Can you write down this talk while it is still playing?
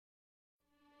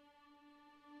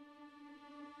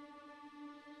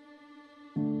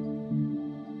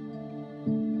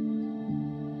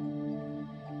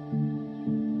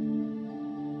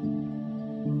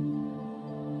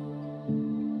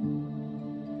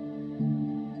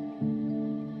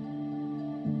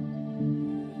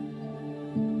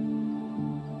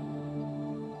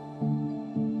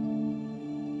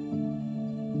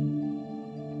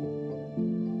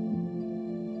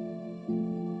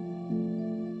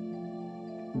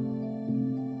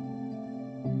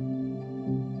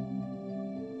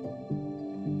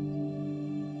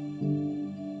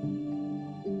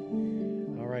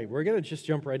we're going to just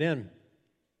jump right in.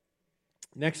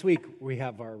 Next week, we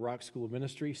have our Rock School of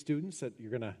Ministry students that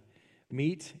you're going to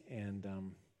meet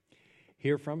and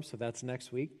hear from, so that's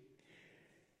next week.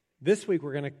 This week,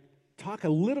 we're going to talk a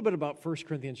little bit about 1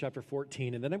 Corinthians chapter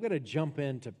 14, and then I'm going to jump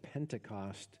into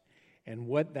Pentecost and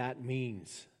what that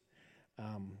means,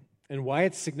 and why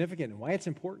it's significant, and why it's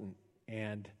important,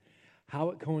 and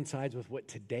how it coincides with what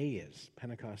today is,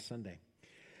 Pentecost Sunday.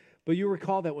 But you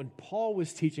recall that when Paul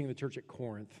was teaching the church at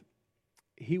Corinth,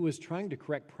 he was trying to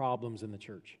correct problems in the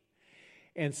church.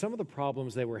 And some of the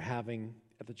problems they were having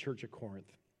at the church at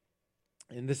Corinth,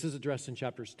 and this is addressed in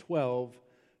chapters 12,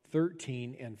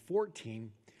 13, and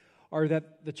 14, are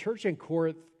that the church in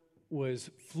Corinth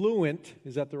was fluent,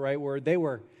 is that the right word? They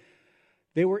were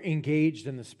engaged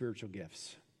in the spiritual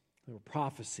gifts. There were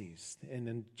prophecies. And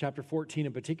in chapter 14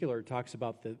 in particular, it talks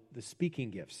about the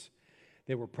speaking gifts.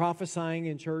 They were prophesying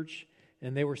in church,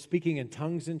 and they were speaking in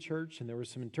tongues in church, and there was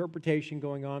some interpretation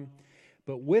going on.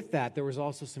 But with that, there was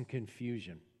also some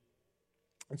confusion.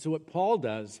 And so what Paul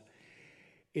does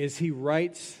is he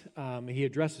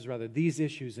addresses these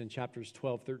issues in chapters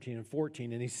 12, 13, and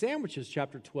 14, and he sandwiches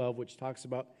chapter 12, which talks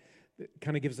about,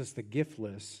 kind of gives us the gift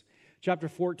list. Chapter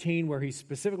 14, where he's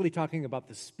specifically talking about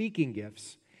the speaking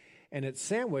gifts, and it's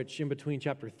sandwiched in between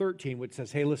chapter 13, which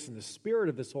says, hey, listen, the spirit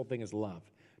of this whole thing is love.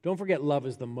 Don't forget, love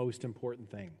is the most important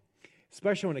thing,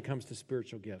 especially when it comes to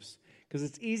spiritual gifts, because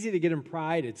it's easy to get in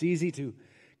pride. It's easy to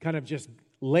kind of just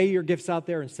lay your gifts out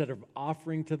there instead of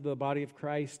offering to the body of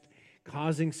Christ,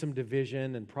 causing some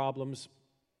division and problems.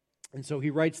 And so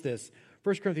he writes this,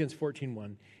 1 Corinthians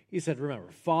 14:1. He said, remember,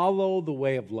 follow the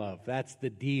way of love. That's the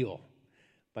deal.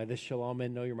 By this shall all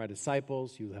men know you're my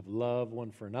disciples. You have love one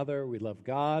for another. We love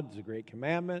God. It's a great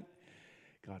commandment.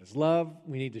 God is love.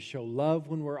 We need to show love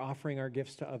when we're offering our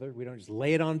gifts to others. We don't just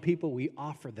lay it on people. We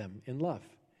offer them in love.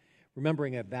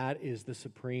 Remembering that is the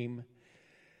supreme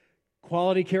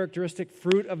quality, characteristic,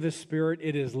 fruit of the Spirit.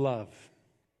 It is love.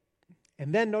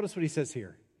 And then notice what he says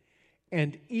here.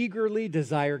 And eagerly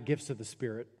desire gifts of the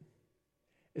Spirit,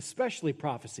 especially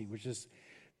prophecy,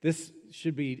 this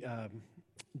should be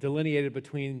delineated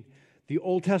between the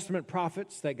Old Testament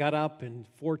prophets that got up and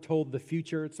foretold the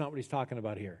future. It's not what he's talking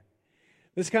about here.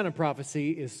 This kind of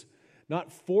prophecy is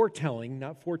not foretelling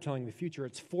the future,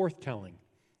 it's forthtelling.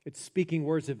 It's speaking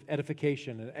words of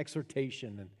edification and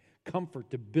exhortation and comfort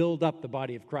to build up the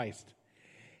body of Christ.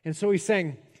 And so he's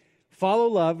saying, follow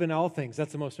love in all things.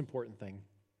 That's the most important thing.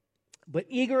 But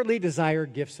eagerly desire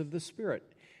gifts of the Spirit.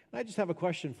 And I just have a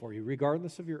question for you,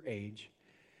 regardless of your age.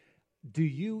 Do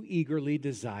you eagerly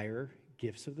desire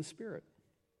gifts of the Spirit?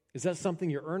 Is that something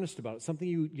you're earnest about, something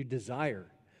you desire?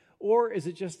 Or is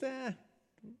it just,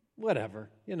 whatever,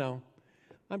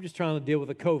 I'm just trying to deal with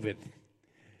the COVID.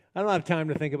 I don't have time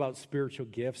to think about spiritual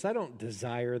gifts. I don't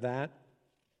desire that.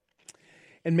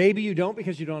 And maybe you don't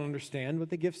because you don't understand what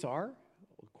the gifts are.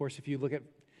 Of course, if you look at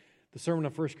the sermon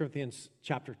on 1 Corinthians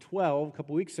chapter 12 a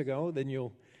couple weeks ago, then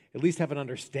you'll at least have an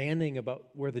understanding about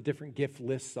where the different gift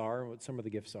lists are and what some of the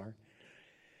gifts are.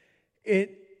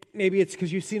 Maybe it's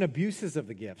because you've seen abuses of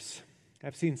the gifts.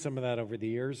 I've seen some of that over the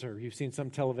years, or you've seen some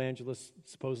televangelists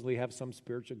supposedly have some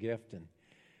spiritual gift and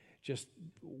just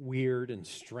weird and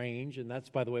strange. And that's,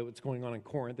 by the way, what's going on in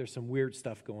Corinth. There's some weird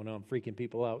stuff going on, freaking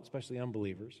people out, especially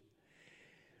unbelievers.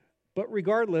 But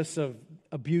regardless of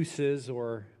abuses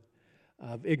or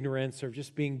of ignorance or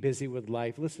just being busy with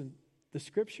life, listen, the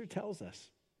Scripture tells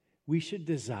us we should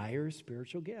desire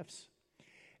spiritual gifts.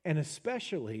 And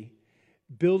especially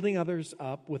building others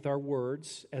up with our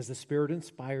words as the Spirit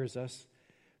inspires us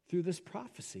through this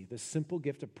prophecy, this simple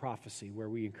gift of prophecy where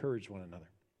we encourage one another.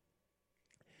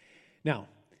 Now,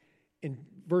 in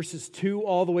verses 2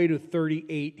 all the way to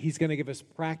 38, he's going to give us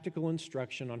practical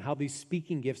instruction on how these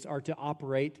speaking gifts are to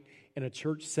operate in a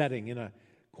church setting, in a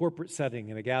corporate setting,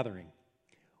 in a gathering.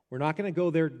 We're not going to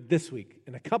go there this week.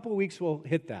 In a couple of weeks, we'll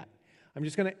hit that. I'm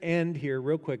just going to end here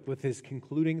real quick with his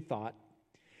concluding thought,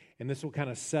 and this will kind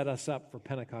of set us up for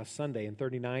Pentecost Sunday. In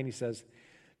 39, he says,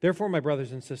 therefore, my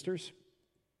brothers and sisters,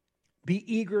 be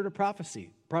eager to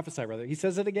prophesy. He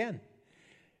says it again.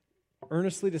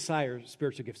 Earnestly desire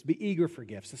spiritual gifts. Be eager for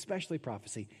gifts, especially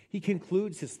prophecy. He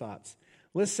concludes his thoughts.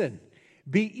 Listen,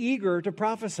 be eager to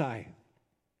prophesy.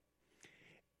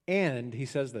 And he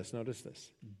says this, notice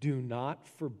this, do not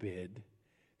forbid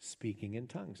speaking in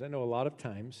tongues. I know a lot of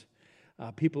times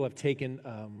people have taken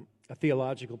a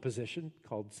theological position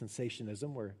called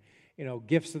cessationism, where,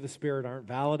 gifts of the Spirit aren't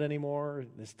valid anymore.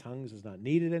 This tongues is not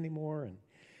needed anymore. And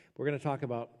we're going to talk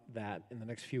about that in the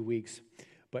next few weeks.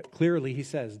 But clearly he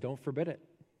says, don't forbid it.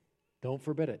 Don't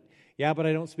forbid it. Yeah, but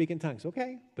I don't speak in tongues.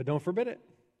 Okay, but don't forbid it.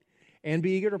 And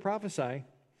be eager to prophesy.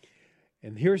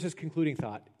 And here's his concluding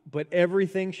thought. But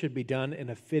everything should be done in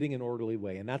a fitting and orderly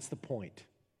way. And that's the point.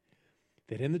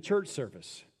 That in the church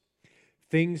service,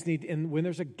 and when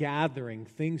there's a gathering,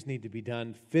 things need to be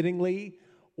done fittingly,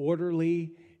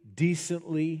 orderly,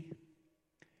 decently.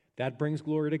 That brings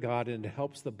glory to God and it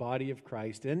helps the body of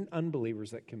Christ and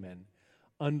unbelievers that come in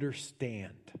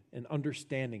understand. And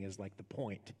understanding is like the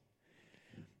point.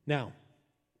 Now,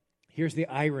 here's the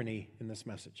irony in this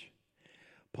message.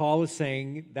 Paul is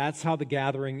saying that's how the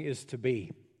gathering is to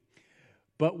be.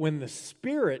 But when the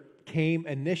Spirit came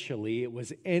initially, it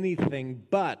was anything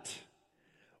but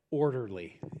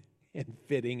orderly and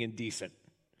fitting and decent.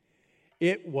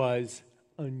 It was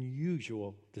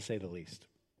unusual, to say the least.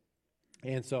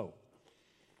 And so,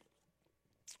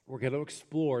 we're going to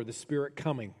explore the Spirit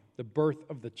coming, the birth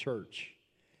of the church,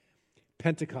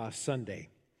 Pentecost Sunday.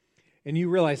 And you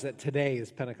realize that today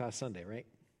is Pentecost Sunday, right?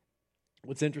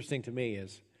 What's interesting to me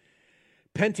is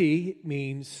Pente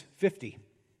means 50.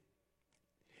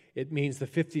 It means the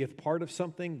 50th part of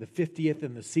something, the 50th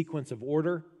in the sequence of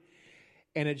order.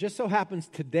 And it just so happens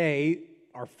today,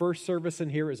 our first service in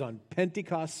here is on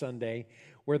Pentecost Sunday,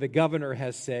 where the governor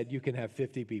has said you can have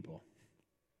 50 people.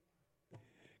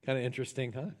 Kind of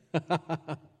interesting,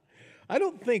 huh? I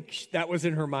don't think that was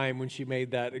in her mind when she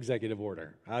made that executive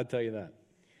order. I'll tell you that.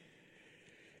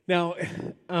 Now,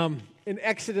 in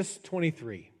Exodus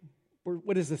 23,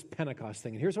 what is this Pentecost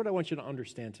thing? And here's what I want you to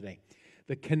understand today.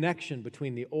 The connection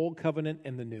between the Old Covenant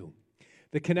and the New.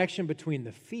 The connection between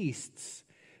the feasts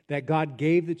that God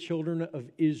gave the children of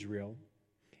Israel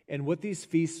and what these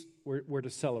feasts were to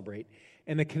celebrate,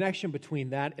 and the connection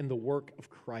between that and the work of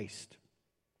Christ.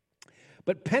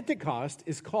 But Pentecost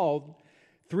is called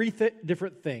three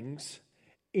different things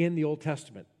in the Old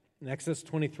Testament. In Exodus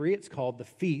 23, it's called the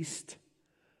Feast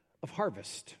of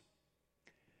Harvest.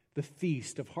 The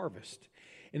Feast of Harvest.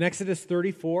 In Exodus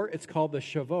 34, it's called the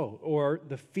Shavuot, or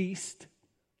the Feast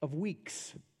of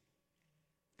Weeks.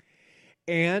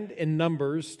 And in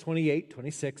Numbers 28,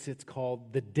 26, it's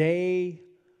called the Day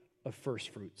of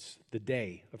First Fruits. The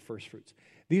Day of First Fruits.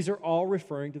 These are all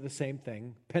referring to the same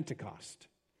thing, Pentecost.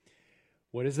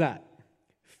 What is that?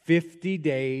 50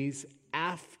 days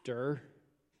after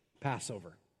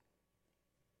Passover.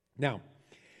 Now,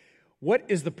 what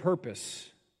is the purpose?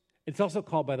 It's also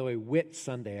called, by the way, Whit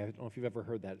Sunday. I don't know if you've ever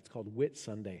heard that. It's called Whit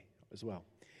Sunday as well.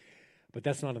 But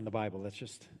that's not in the Bible. That's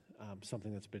just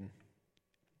something that's been,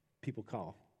 people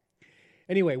call.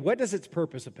 Anyway, what is its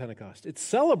purpose of Pentecost? It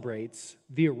celebrates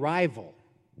the arrival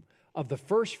of the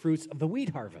first fruits of the wheat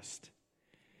harvest.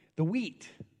 The wheat,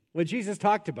 what Jesus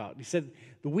talked about. He said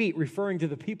the wheat, referring to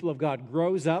the people of God,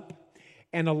 grows up,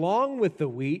 and along with the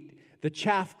wheat, the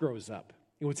chaff grows up.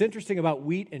 And what's interesting about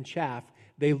wheat and chaff,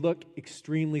 they look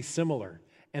extremely similar,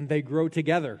 and they grow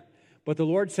together. But the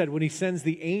Lord said when He sends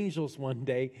the angels one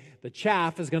day, the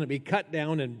chaff is going to be cut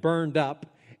down and burned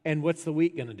up, and what's the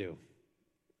wheat going to do?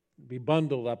 Be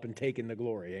bundled up and taken to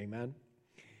glory, amen?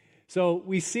 So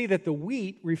we see that the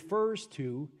wheat refers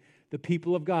to the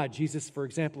people of God. Jesus, for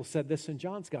example, said this in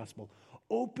John's Gospel,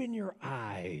 "Open your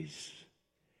eyes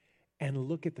and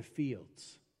look at the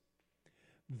fields.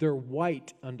 They're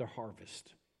white unto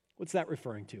harvest." What's that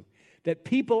referring to? That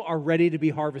people are ready to be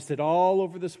harvested all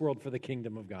over this world for the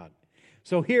kingdom of God.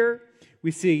 So here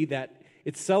we see that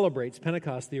it celebrates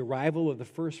Pentecost, the arrival of the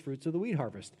first fruits of the wheat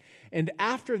harvest. And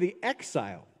after the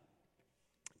exile,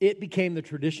 it became the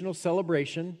traditional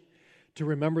celebration to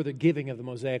remember the giving of the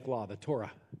Mosaic Law, the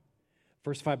Torah.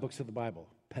 First 5 books of the Bible,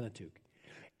 Pentateuch.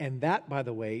 And that, by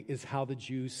the way, is how the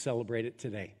Jews celebrate it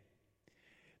today.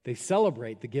 They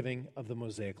celebrate the giving of the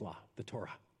Mosaic Law, the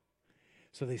Torah.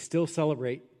 So they still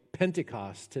celebrate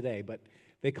Pentecost today, but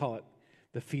they call it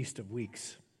the Feast of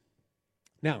Weeks.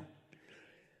 Now,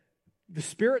 the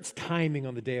Spirit's timing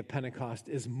on the day of Pentecost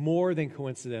is more than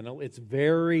coincidental. It's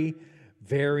very,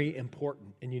 very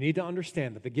important. And you need to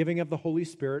understand that the giving of the Holy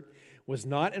Spirit was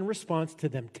not in response to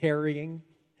them tarrying.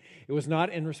 It was not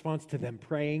in response to them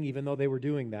praying, even though they were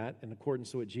doing that in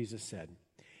accordance to what Jesus said.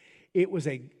 It was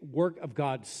a work of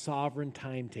God's sovereign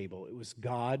timetable. It was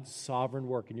God's sovereign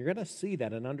work. And you're going to see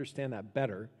that and understand that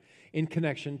better in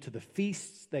connection to the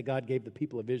feasts that God gave the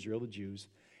people of Israel, the Jews,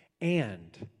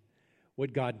 and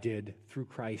what God did through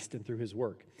Christ and through His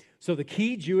work. So the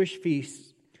key Jewish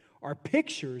feasts are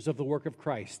pictures of the work of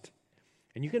Christ.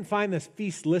 And you can find this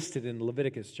feast listed in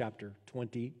Leviticus chapter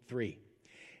 23.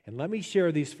 And let me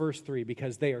share these first 3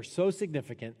 because they are so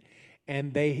significant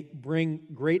and they bring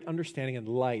great understanding and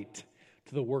light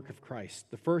to the work of Christ.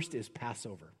 The first is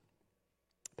Passover.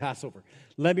 Passover.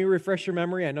 Let me refresh your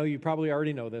memory. I know you probably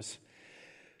already know this,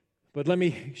 but let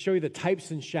me show you the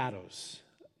types and shadows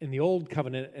in the old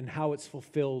covenant and how it's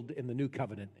fulfilled in the new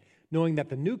covenant, knowing that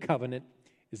the new covenant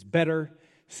is better,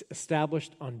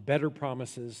 established on better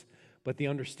promises, but the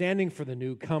understanding for the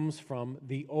new comes from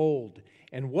the old.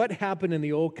 And what happened in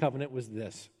the old covenant was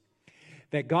this,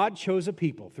 that God chose a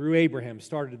people through Abraham,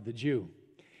 started the Jew.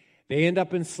 They end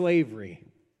up in slavery,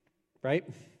 right?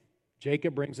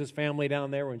 Jacob brings his family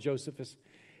down there when Joseph is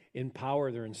in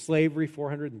power. They're in slavery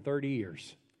 430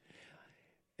 years.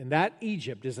 And that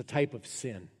Egypt is a type of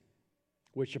sin,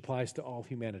 which applies to all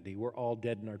humanity. We're all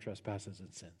dead in our trespasses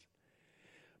and sins.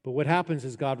 But what happens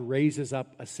is God raises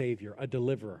up a Savior, a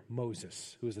deliverer,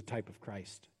 Moses, who is a type of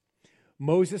Christ.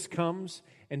 Moses comes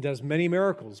and does many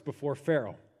miracles before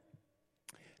Pharaoh.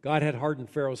 God had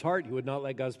hardened Pharaoh's heart. He would not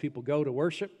let God's people go to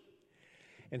worship.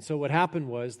 And so what happened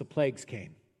was the plagues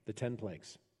came, the 10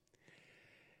 plagues.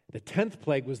 The 10th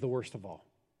plague was the worst of all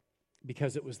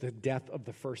because it was the death of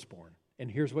the firstborn.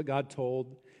 And here's what God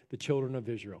told the children of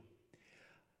Israel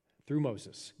through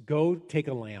Moses. Go take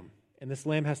a lamb. And this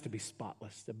lamb has to be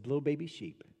spotless, a little baby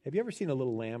sheep. Have you ever seen a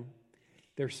little lamb?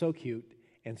 They're so cute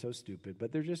and so stupid,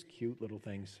 but they're just cute little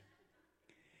things.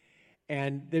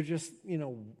 And they're just,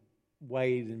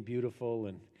 white and beautiful.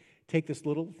 And take this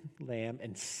little lamb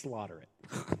and slaughter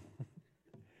it.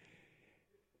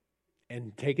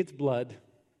 And take its blood,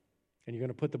 and you're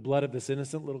going to put the blood of this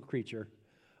innocent little creature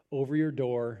over your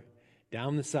door,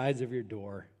 down the sides of your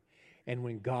door. And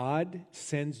when God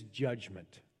sends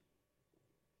judgment,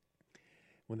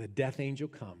 when the death angel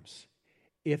comes,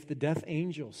 if the death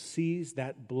angel sees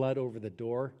that blood over the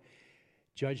door,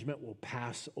 judgment will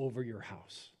pass over your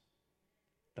house.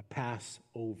 The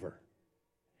Passover.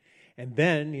 And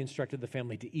then he instructed the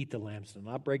family to eat the lamb, so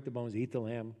not break the bones, eat the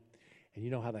lamb. And you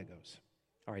know how that goes.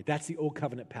 All right, that's the old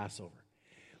covenant Passover.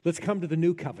 Let's come to the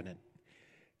new covenant.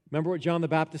 Remember what John the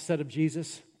Baptist said of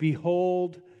Jesus?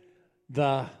 Behold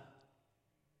the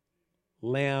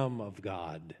Lamb of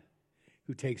God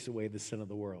who takes away the sin of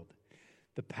the world.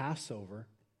 The Passover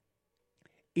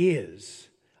is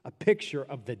a picture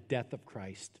of the death of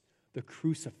Christ, the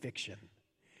crucifixion,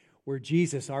 where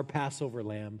Jesus, our Passover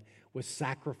lamb, was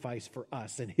sacrificed for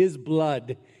us, and his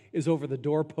blood is over the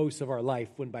doorposts of our life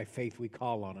when by faith we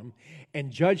call on him,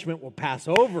 and judgment will pass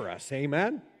over us,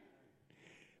 amen?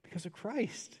 Because of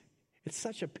Christ. It's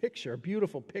such a picture, a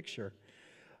beautiful picture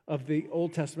of the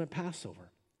Old Testament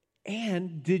Passover.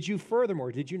 And did you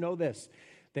know this?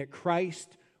 That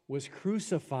Christ was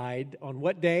crucified on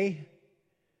what day?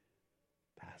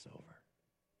 Passover.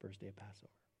 First day of Passover.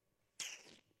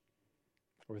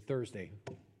 Or Thursday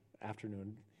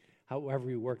afternoon. However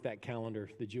you work that calendar,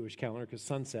 the Jewish calendar, because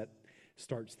sunset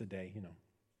starts the day,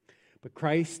 But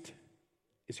Christ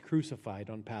is crucified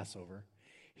on Passover.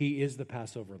 He is the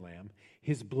Passover lamb.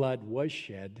 His blood was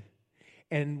shed.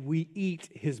 And we eat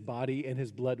his body and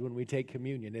his blood when we take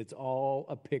communion. It's all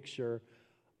a picture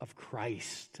of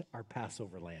Christ, our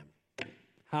Passover lamb.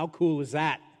 How cool is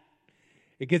that?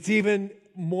 It gets even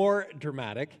more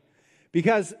dramatic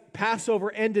because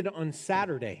Passover ended on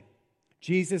Saturday.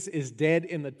 Jesus is dead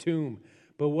in the tomb.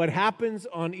 But what happens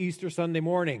on Easter Sunday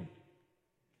morning?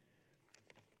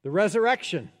 The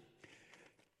resurrection.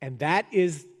 And that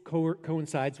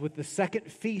coincides with the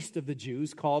second feast of the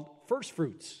Jews called First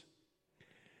Fruits.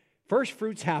 First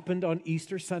Fruits happened on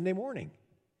Easter Sunday morning.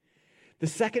 The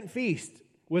second feast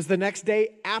was the next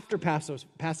day after Passover.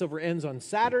 Passover ends on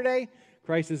Saturday.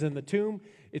 Christ is in the tomb.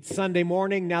 It's Sunday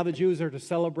morning. Now the Jews are to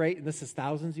celebrate, and this is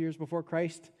thousands of years before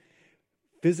Christ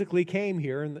physically came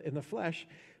here in the flesh,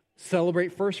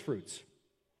 celebrate first fruits.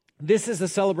 This is a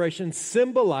celebration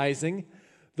symbolizing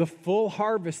the full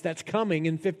harvest that's coming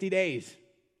in 50 days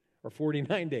or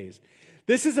 49 days.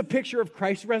 This is a picture of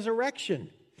Christ's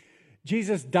resurrection.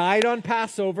 Jesus died on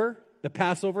Passover, the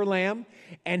Passover lamb,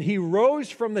 and he rose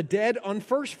from the dead on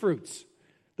first fruits,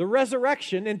 the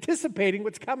resurrection, anticipating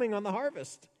what's coming on the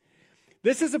harvest.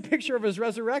 This is a picture of his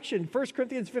resurrection. 1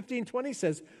 Corinthians 15:20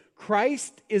 says,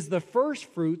 Christ is the first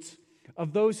fruits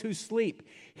of those who sleep.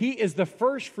 He is the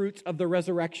first fruits of the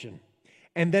resurrection.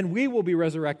 And then we will be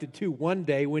resurrected too one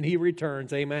day when he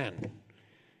returns. Amen.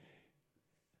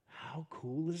 How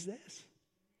cool is this?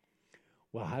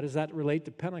 Well, how does that relate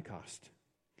to Pentecost?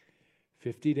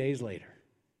 50 days later,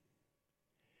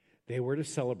 they were to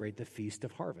celebrate the Feast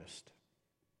of Harvest,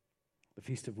 the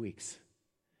Feast of Weeks.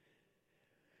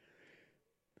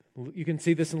 You can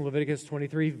see this in Leviticus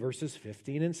 23, verses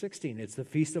 15 and 16. It's the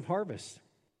Feast of Harvest.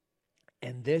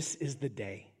 And this is the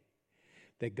day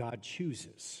that God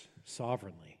chooses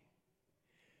sovereignly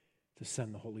to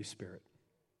send the Holy Spirit.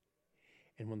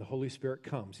 And when the Holy Spirit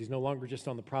comes, he's no longer just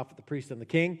on the prophet, the priest, and the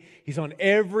king. He's on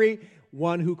every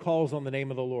one who calls on the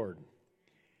name of the Lord.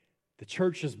 The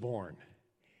church is born.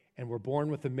 And we're born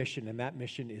with a mission, and that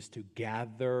mission is to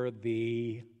gather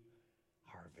the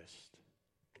harvest.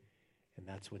 And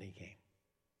that's when he came.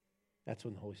 That's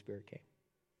when the Holy Spirit came.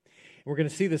 And we're going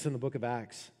to see this in the book of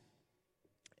Acts.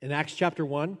 In Acts chapter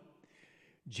 1,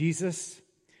 Jesus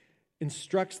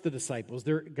instructs the disciples.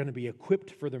 They're going to be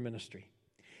equipped for their ministry.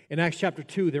 In Acts chapter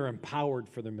 2, they're empowered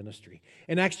for their ministry.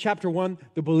 In Acts chapter 1,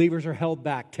 the believers are held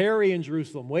back. Tarry in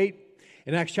Jerusalem, wait.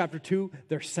 In Acts chapter 2,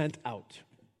 they're sent out.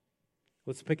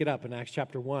 Let's pick it up in Acts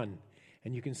chapter 1,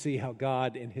 and you can see how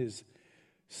God, in his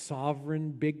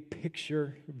sovereign big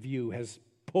picture view,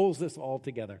 pulls this all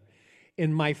together.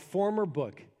 In my former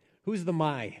book, who's the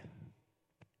my?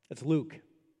 That's Luke.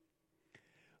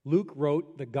 Luke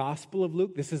wrote the Gospel of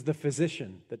Luke. This is the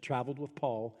physician that traveled with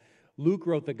Paul. Luke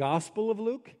wrote the Gospel of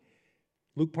Luke,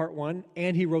 Luke part 1,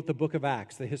 and he wrote the book of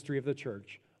Acts, the history of the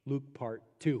church, Luke part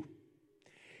 2.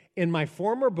 In my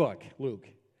former book, Luke,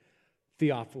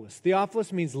 Theophilus.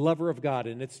 Theophilus means lover of God,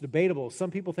 and it's debatable.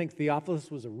 Some people think Theophilus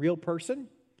was a real person,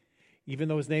 even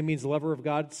though his name means lover of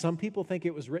God. Some people think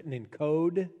it was written in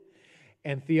code,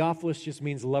 and Theophilus just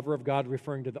means lover of God,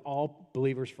 referring to all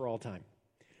believers for all time.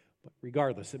 But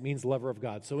regardless, it means lover of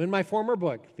God. So in my former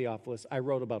book, Theophilus, I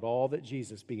wrote about all that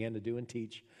Jesus began to do and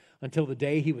teach until the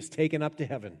day he was taken up to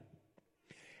heaven,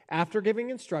 after giving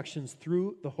instructions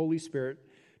through the Holy Spirit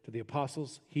to the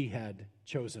apostles he had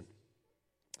chosen.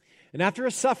 And after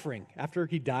his suffering, after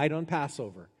he died on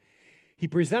Passover, he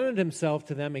presented himself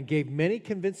to them and gave many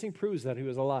convincing proofs that he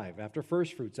was alive. After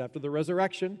first fruits, after the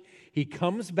resurrection, he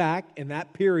comes back in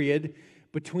that period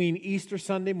between Easter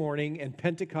Sunday morning and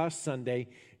Pentecost Sunday.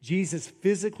 Jesus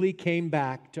physically came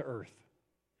back to earth.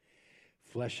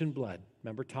 Flesh and blood.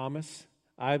 Remember Thomas?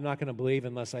 I'm not going to believe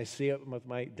unless I see it with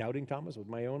my doubting Thomas, with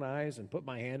my own eyes, and put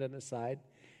my hand on his side.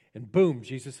 And boom,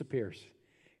 Jesus appears.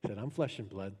 He said, I'm flesh and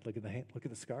blood. Look at the hand, look at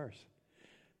the scars.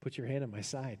 Put your hand on my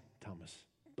side, Thomas.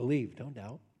 Believe, don't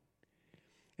doubt.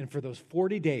 And for those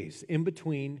 40 days in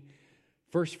between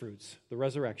first fruits, the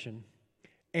resurrection,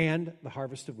 and the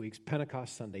harvest of weeks,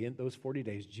 Pentecost Sunday, in those 40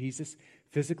 days, Jesus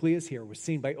physically is here, was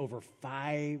seen by over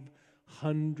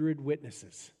 500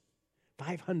 witnesses.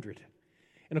 500.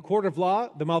 In a court of law,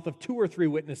 the mouth of 2 or 3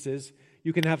 witnesses,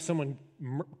 you can have someone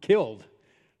killed,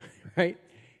 right?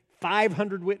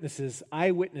 500 witnesses,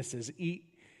 eyewitnesses,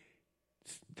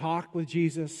 talk with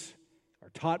Jesus,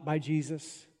 are taught by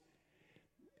Jesus,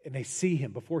 and they see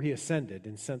him before he ascended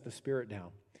and sent the Spirit down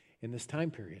in this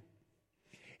time period.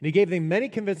 And he gave them many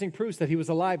convincing proofs that he was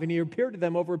alive, and he appeared to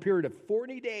them over a period of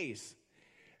 40 days.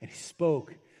 And he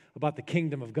spoke about the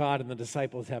kingdom of God, and the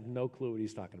disciples have no clue what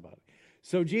he's talking about.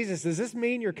 So Jesus, does this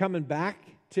mean you're coming back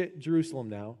to Jerusalem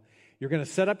now? You're going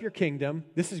to set up your kingdom.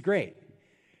 This is great.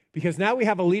 Because now we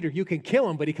have a leader. You can kill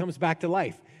him, but he comes back to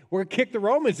life. We're going to kick the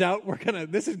Romans out.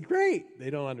 This is great. They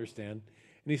don't understand.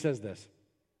 And he says this.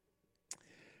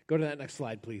 Go to that next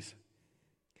slide, please.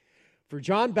 For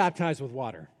John baptized with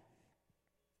water,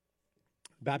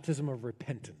 baptism of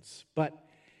repentance. But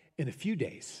in a few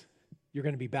days, you're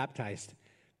going to be baptized.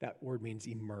 That word means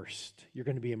immersed. You're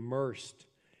going to be immersed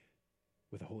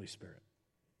with the Holy Spirit.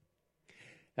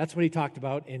 That's what he talked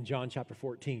about in John chapter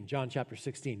 14, John chapter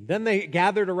 16. Then they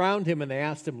gathered around him and they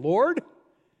asked him, Lord,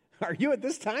 are you at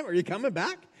this time? Are you coming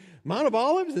back? Mount of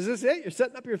Olives, is this it? You're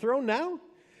setting up your throne now?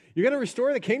 You're going to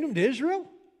restore the kingdom to Israel?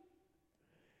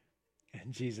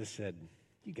 And Jesus said,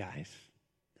 you guys,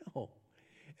 no.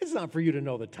 It's not for you to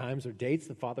know the times or dates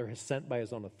the Father has sent by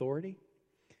his own authority.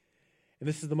 And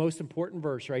this is the most important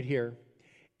verse right here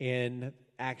in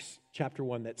Acts chapter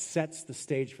 1 that sets the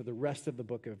stage for the rest of the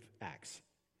book of Acts.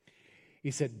 He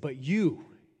said, but you,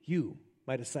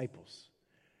 my disciples,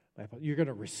 you're going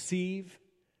to receive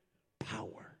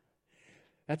power.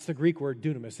 That's the Greek word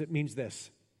dunamis. It means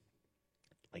this,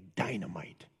 like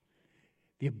dynamite,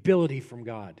 the ability from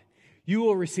God. You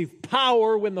will receive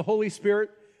power when the Holy Spirit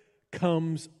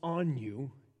comes on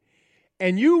you,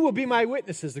 and you will be my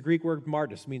witnesses. The Greek word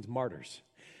martyrs means martyrs.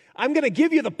 I'm going to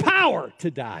give you the power to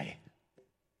die.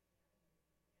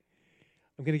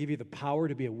 I'm going to give you the power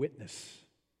to be a witness.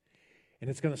 And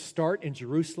it's going to start in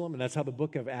Jerusalem, and that's how the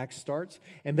book of Acts starts.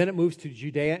 And then it moves to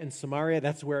Judea and Samaria.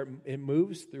 That's where it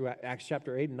moves through Acts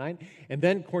chapter 8 and 9. And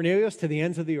then Cornelius to the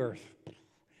ends of the earth.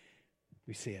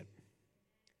 We see it.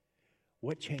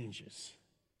 What changes?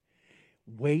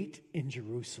 Wait in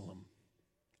Jerusalem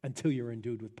until you're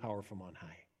endued with power from on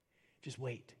high. Just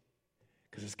wait,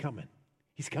 because it's coming.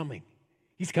 He's coming.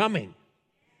 He's coming.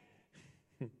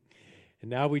 And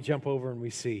now we jump over and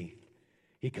we see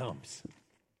he comes.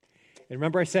 And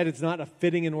remember I said it's not a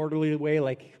fitting and orderly way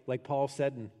like Paul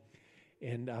said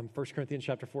in 1 Corinthians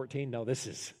chapter 14. No,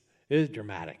 this is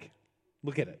dramatic.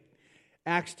 Look at it.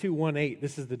 Acts 2:1-8,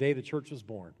 this is the day the church was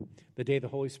born, the day the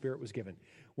Holy Spirit was given.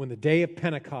 When the day of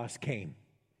Pentecost came,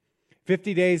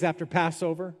 50 days after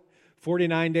Passover,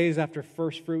 49 days after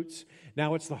first fruits,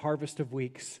 now it's the harvest of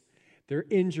weeks. They're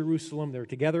in Jerusalem. They're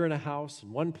together in a house,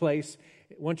 in one place.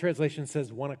 One translation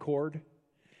says one accord.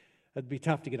 That'd be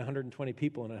tough to get 120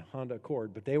 people in a Honda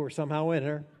Accord, but they were somehow in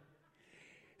there.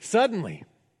 Suddenly,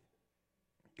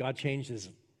 God changes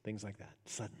things like that.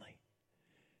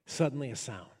 Suddenly a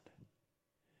sound.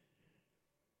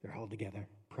 They're all together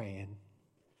praying.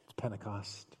 It's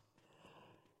Pentecost.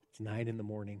 It's 9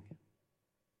 a.m.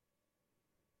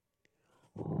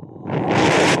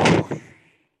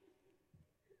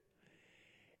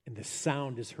 And the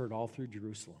sound is heard all through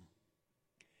Jerusalem.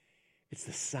 It's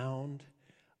the sound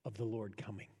of the Lord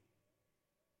coming.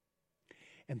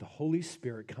 And the Holy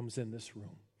Spirit comes in this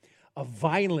room. A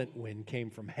violent wind came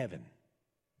from heaven,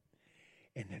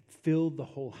 and it filled the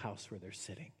whole house where they're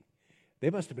sitting.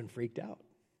 They must have been freaked out.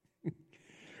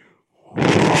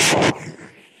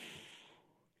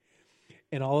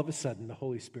 And all of a sudden, the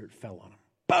Holy Spirit fell on them.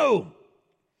 Boom!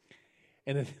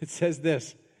 And it says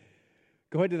this.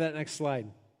 Go ahead to that next slide.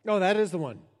 Oh, that is the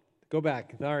one. Go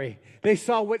back. Sorry. They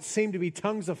saw what seemed to be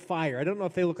tongues of fire. I don't know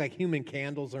if they look like human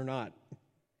candles or not.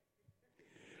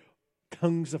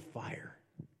 Tongues of fire.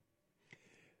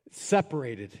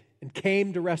 Separated and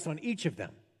came to rest on each of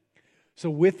them. So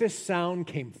with this sound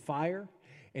came fire,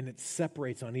 and it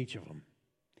separates on each of them.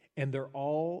 And they're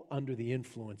all under the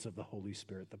influence of the Holy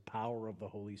Spirit, the power of the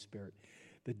Holy Spirit,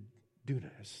 the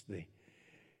dunamis, the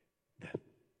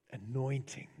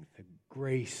anointing, the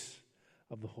grace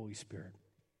of the Holy Spirit.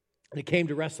 And it came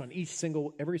to rest on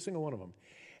every single one of them.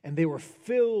 And they were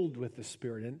filled with the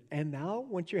Spirit. And now,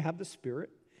 once you have the Spirit,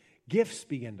 gifts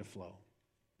begin to flow.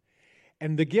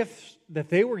 And the gifts that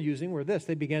they were using were this.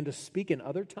 They began to speak in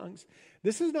other tongues.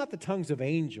 This is not the tongues of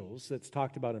angels that's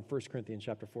talked about in 1 Corinthians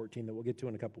chapter 14 that we'll get to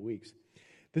in a couple weeks.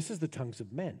 This is the tongues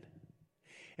of men.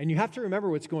 And you have to remember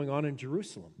what's going on in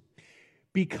Jerusalem.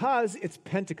 Because it's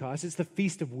Pentecost, it's the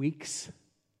Feast of Weeks,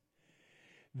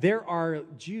 there are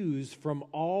Jews from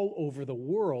all over the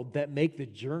world that make the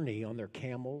journey on their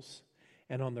camels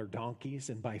and on their donkeys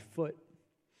and by foot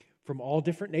from all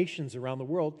different nations around the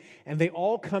world, and they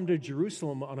all come to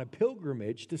Jerusalem on a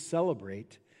pilgrimage to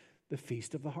celebrate the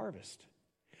Feast of the Harvest.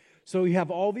 So you have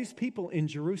all these people in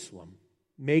Jerusalem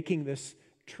making this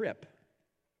trip,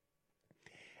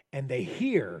 and they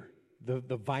hear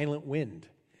the violent wind,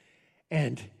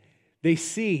 and they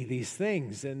see these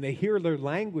things, and they hear their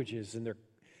languages, and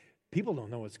people don't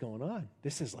know what's going on.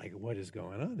 This is like, what is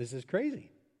going on? This is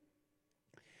crazy.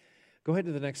 Go ahead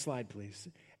to the next slide, please.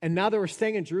 And now they were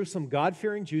staying in Jerusalem,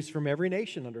 God-fearing Jews from every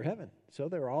nation under heaven. So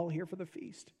they were all here for the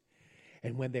feast.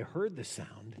 And when they heard the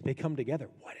sound, they come together.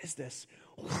 What is this?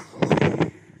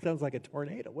 Sounds like a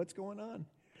tornado. What's going on?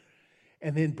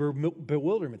 And then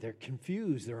bewilderment. They're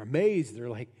confused. They're amazed. They're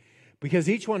like, because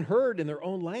each one heard in their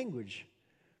own language,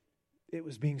 it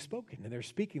was being spoken. And they're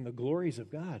speaking the glories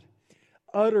of God.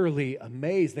 Utterly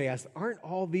amazed, they asked, aren't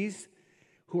all these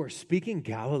who are speaking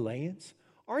Galileans?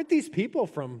 Aren't these people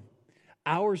from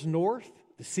hours north,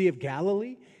 the Sea of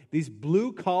Galilee, these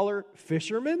blue-collar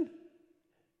fishermen?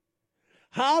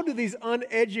 How do these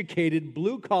uneducated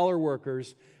blue-collar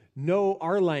workers know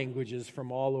our languages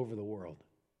from all over the world?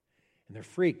 And they're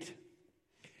freaked.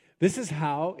 This is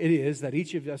how it is that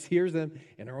each of us hears them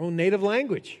in our own native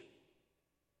language.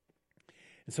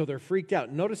 And so they're freaked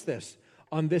out. Notice this.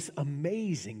 On this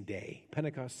amazing day,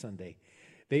 Pentecost Sunday,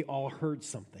 they all heard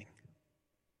something.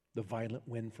 The violent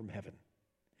wind from heaven.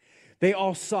 They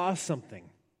all saw something.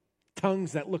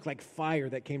 Tongues that looked like fire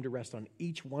that came to rest on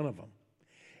each one of them.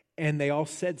 And they all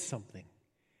said something.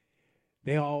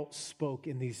 They all spoke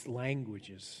in these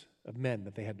languages of men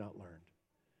that they had not learned.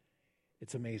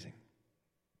 It's amazing.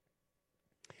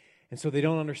 And so they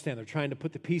don't understand. They're trying to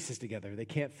put the pieces together. They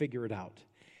can't figure it out.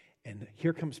 And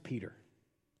here comes Peter.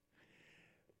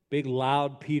 Big,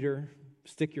 loud Peter.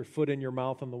 Stick your foot in your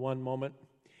mouth in the one moment.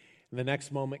 And the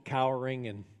next moment, cowering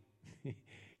and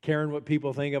caring what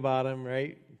people think about him,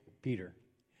 right? Peter.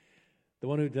 The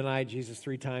one who denied Jesus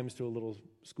 3 times to a little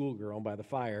schoolgirl by the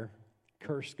fire.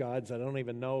 Cursed gods. I don't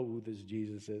even know who this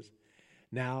Jesus is.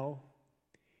 Now,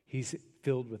 he's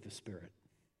filled with the Spirit.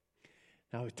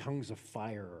 Now, tongues of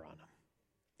fire are on him.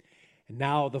 And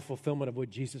now the fulfillment of what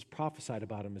Jesus prophesied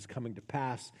about him is coming to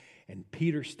pass. And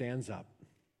Peter stands up,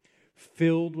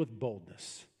 filled with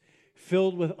boldness,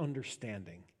 filled with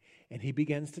understanding. And he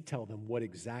begins to tell them what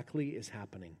exactly is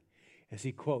happening as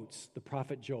he quotes the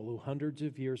prophet Joel, who hundreds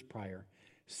of years prior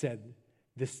said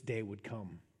this day would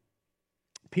come.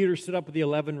 Peter stood up with the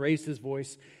 11, raised his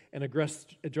voice, and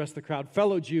addressed the crowd.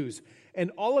 Fellow Jews,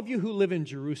 and all of you who live in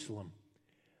Jerusalem,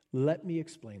 let me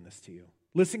explain this to you.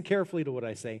 Listen carefully to what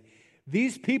I say.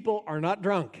 These people are not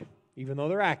drunk, even though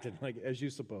they're acting like as you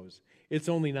suppose. It's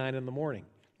only 9 a.m.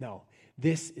 No,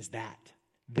 this is that.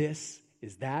 This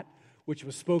is that which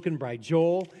was spoken by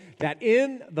Joel, that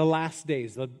in the last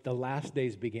days, the last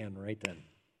days began right then.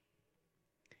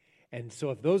 And so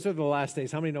if those are the last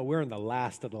days, how many know we're in the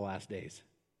last of the last days?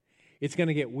 It's going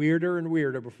to get weirder and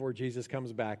weirder before Jesus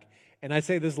comes back. And I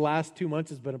say this last 2 months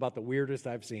has been about the weirdest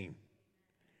I've seen.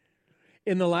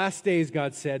 In the last days,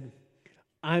 God said,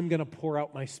 I'm going to pour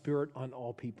out my Spirit on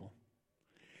all people.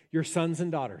 Your sons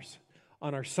and daughters.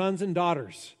 On our sons and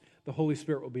daughters, the Holy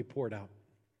Spirit will be poured out.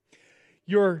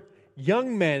 Your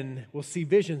young men will see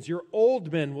visions. Your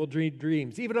old men will dream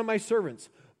dreams. Even on my servants,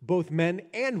 both men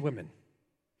and women.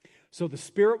 So the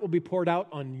Spirit will be poured out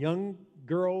on young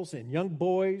girls and young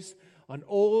boys, on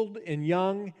old and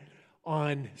young,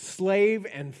 on slave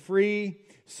and free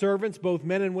servants, both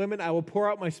men and women. I will pour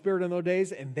out my Spirit in those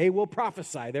days, and they will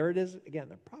prophesy. There it is again.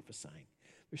 They're prophesying.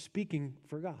 They're speaking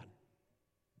for God.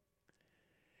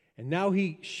 And now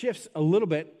he shifts a little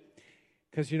bit,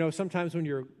 because sometimes when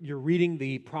you're reading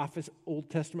the prophets, Old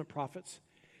Testament prophets,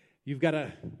 you've got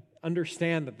to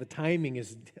understand that the timing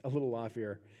is a little off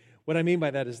here. What I mean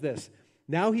by that is this.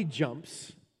 Now he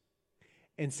jumps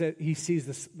and he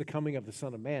sees the coming of the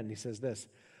Son of Man. And he says this,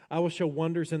 I will show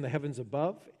wonders in the heavens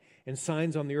above and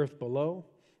signs on the earth below,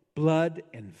 blood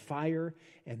and fire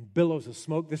and billows of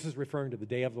smoke. This is referring to the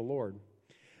day of the Lord.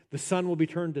 The sun will be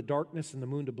turned to darkness and the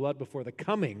moon to blood before the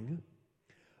coming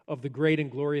of the great and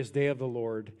glorious day of the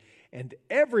Lord. And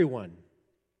everyone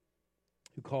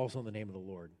who calls on the name of the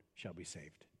Lord shall be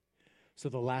saved. So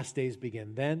the last days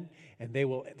begin then, and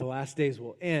the last days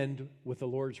will end with the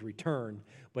Lord's return.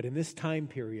 But in this time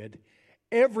period,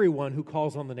 everyone who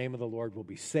calls on the name of the Lord will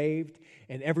be saved,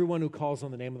 and everyone who calls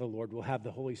on the name of the Lord will have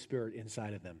the Holy Spirit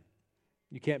inside of them.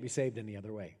 You can't be saved any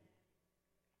other way.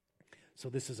 So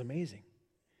this is amazing.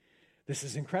 This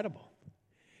is incredible.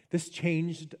 This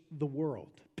changed the world.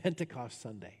 Pentecost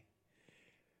Sunday,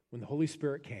 when the Holy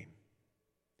Spirit came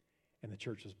and the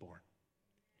church was born.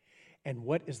 And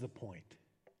what is the point?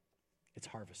 It's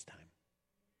harvest time.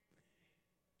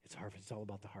 It's harvest. It's all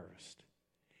about the harvest.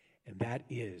 And that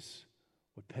is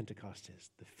what Pentecost is,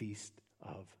 the feast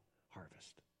of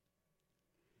harvest.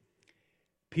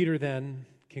 Peter then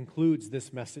concludes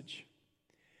this message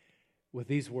with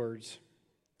these words.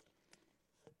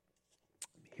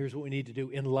 Here's what we need to do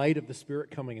in light of the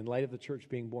Spirit coming, in light of the church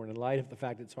being born, in light of the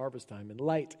fact it's harvest time, in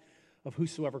light of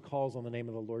whosoever calls on the name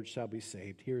of the Lord shall be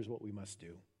saved. Here's what we must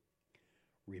do.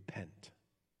 Repent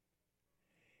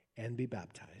and be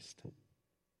baptized,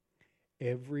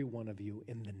 every one of you,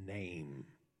 in the name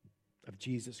of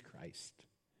Jesus Christ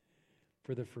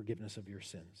for the forgiveness of your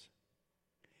sins.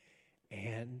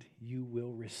 And you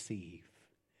will receive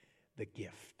the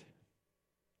gift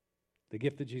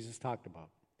that Jesus talked about,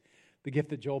 the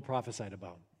gift that Joel prophesied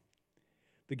about,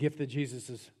 the gift that Jesus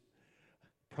has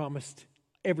promised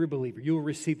every believer. You will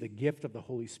receive the gift of the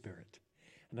Holy Spirit.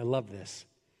 And I love this.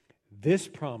 This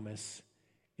promise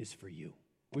is for you.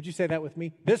 Would you say that with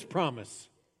me? This promise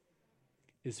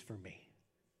is for me.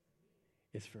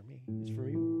 It's for me. It's for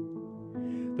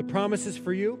you. The promise is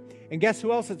for you. And guess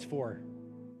who else it's for?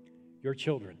 Your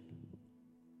children.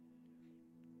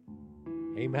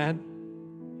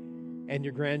 Amen. And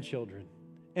your grandchildren.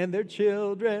 And their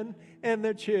children. And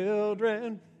their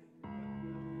children.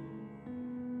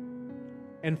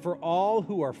 And for all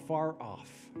who are far off.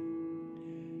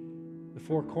 The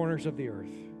four corners of the earth,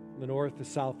 the north, the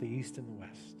south, the east, and the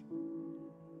west.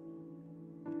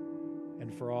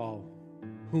 And for all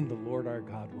whom the Lord our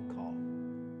God will call.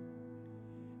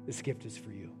 This gift is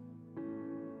for you.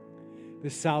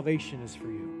 This salvation is for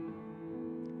you.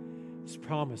 This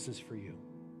promise is for you.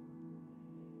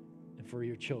 And for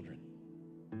your children.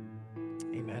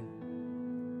 Amen.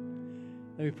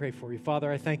 Let me pray for you. Father,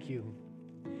 I thank you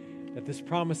that this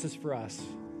promise is for us.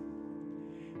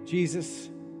 Jesus,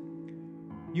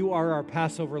 you are our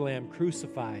Passover lamb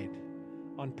crucified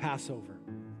on Passover.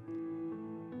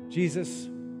 Jesus,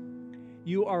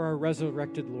 you are our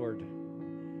resurrected Lord.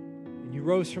 And you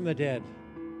rose from the dead,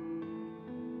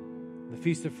 the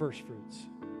Feast of First Fruits.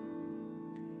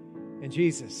 And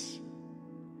Jesus,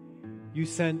 you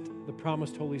sent the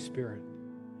promised Holy Spirit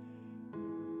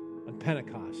on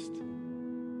Pentecost,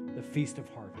 the Feast of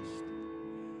Harvest,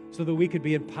 so that we could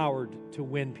be empowered to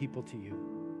win people to you.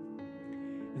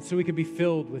 And so we could be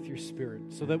filled with your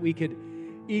Spirit, so that we could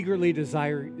eagerly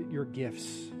desire your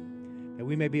gifts, that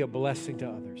we may be a blessing to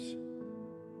others.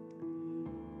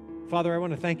 Father, I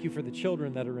want to thank you for the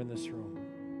children that are in this room.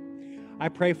 I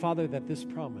pray, Father, that this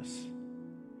promise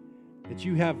that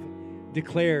you have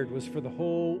declared was for the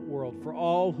whole world, for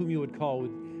all whom you would call,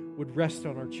 would rest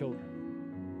on our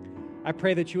children. I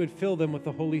pray that you would fill them with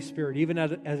the Holy Spirit, even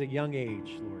at a young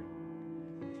age, Lord.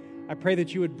 I pray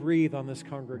that you would breathe on this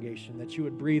congregation, that you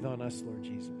would breathe on us, Lord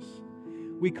Jesus.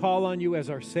 We call on you as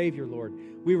our Savior, Lord.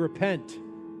 We repent.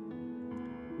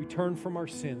 We turn from our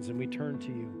sins and we turn to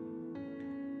you.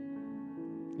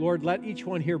 Lord, let each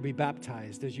one here be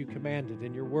baptized as you commanded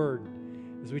in your word,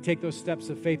 as we take those steps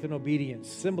of faith and obedience,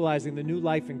 symbolizing the new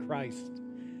life in Christ.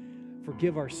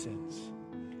 Forgive our sins.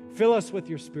 Fill us with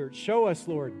your Spirit. Show us,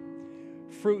 Lord,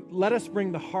 fruit. Let us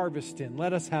bring the harvest in.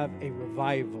 Let us have a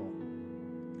revival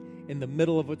in the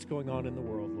middle of what's going on in the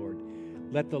world, Lord.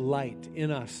 Let the light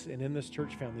in us and in this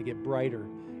church family get brighter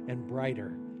and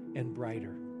brighter and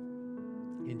brighter.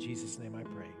 In Jesus' name I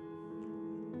pray.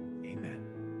 Amen.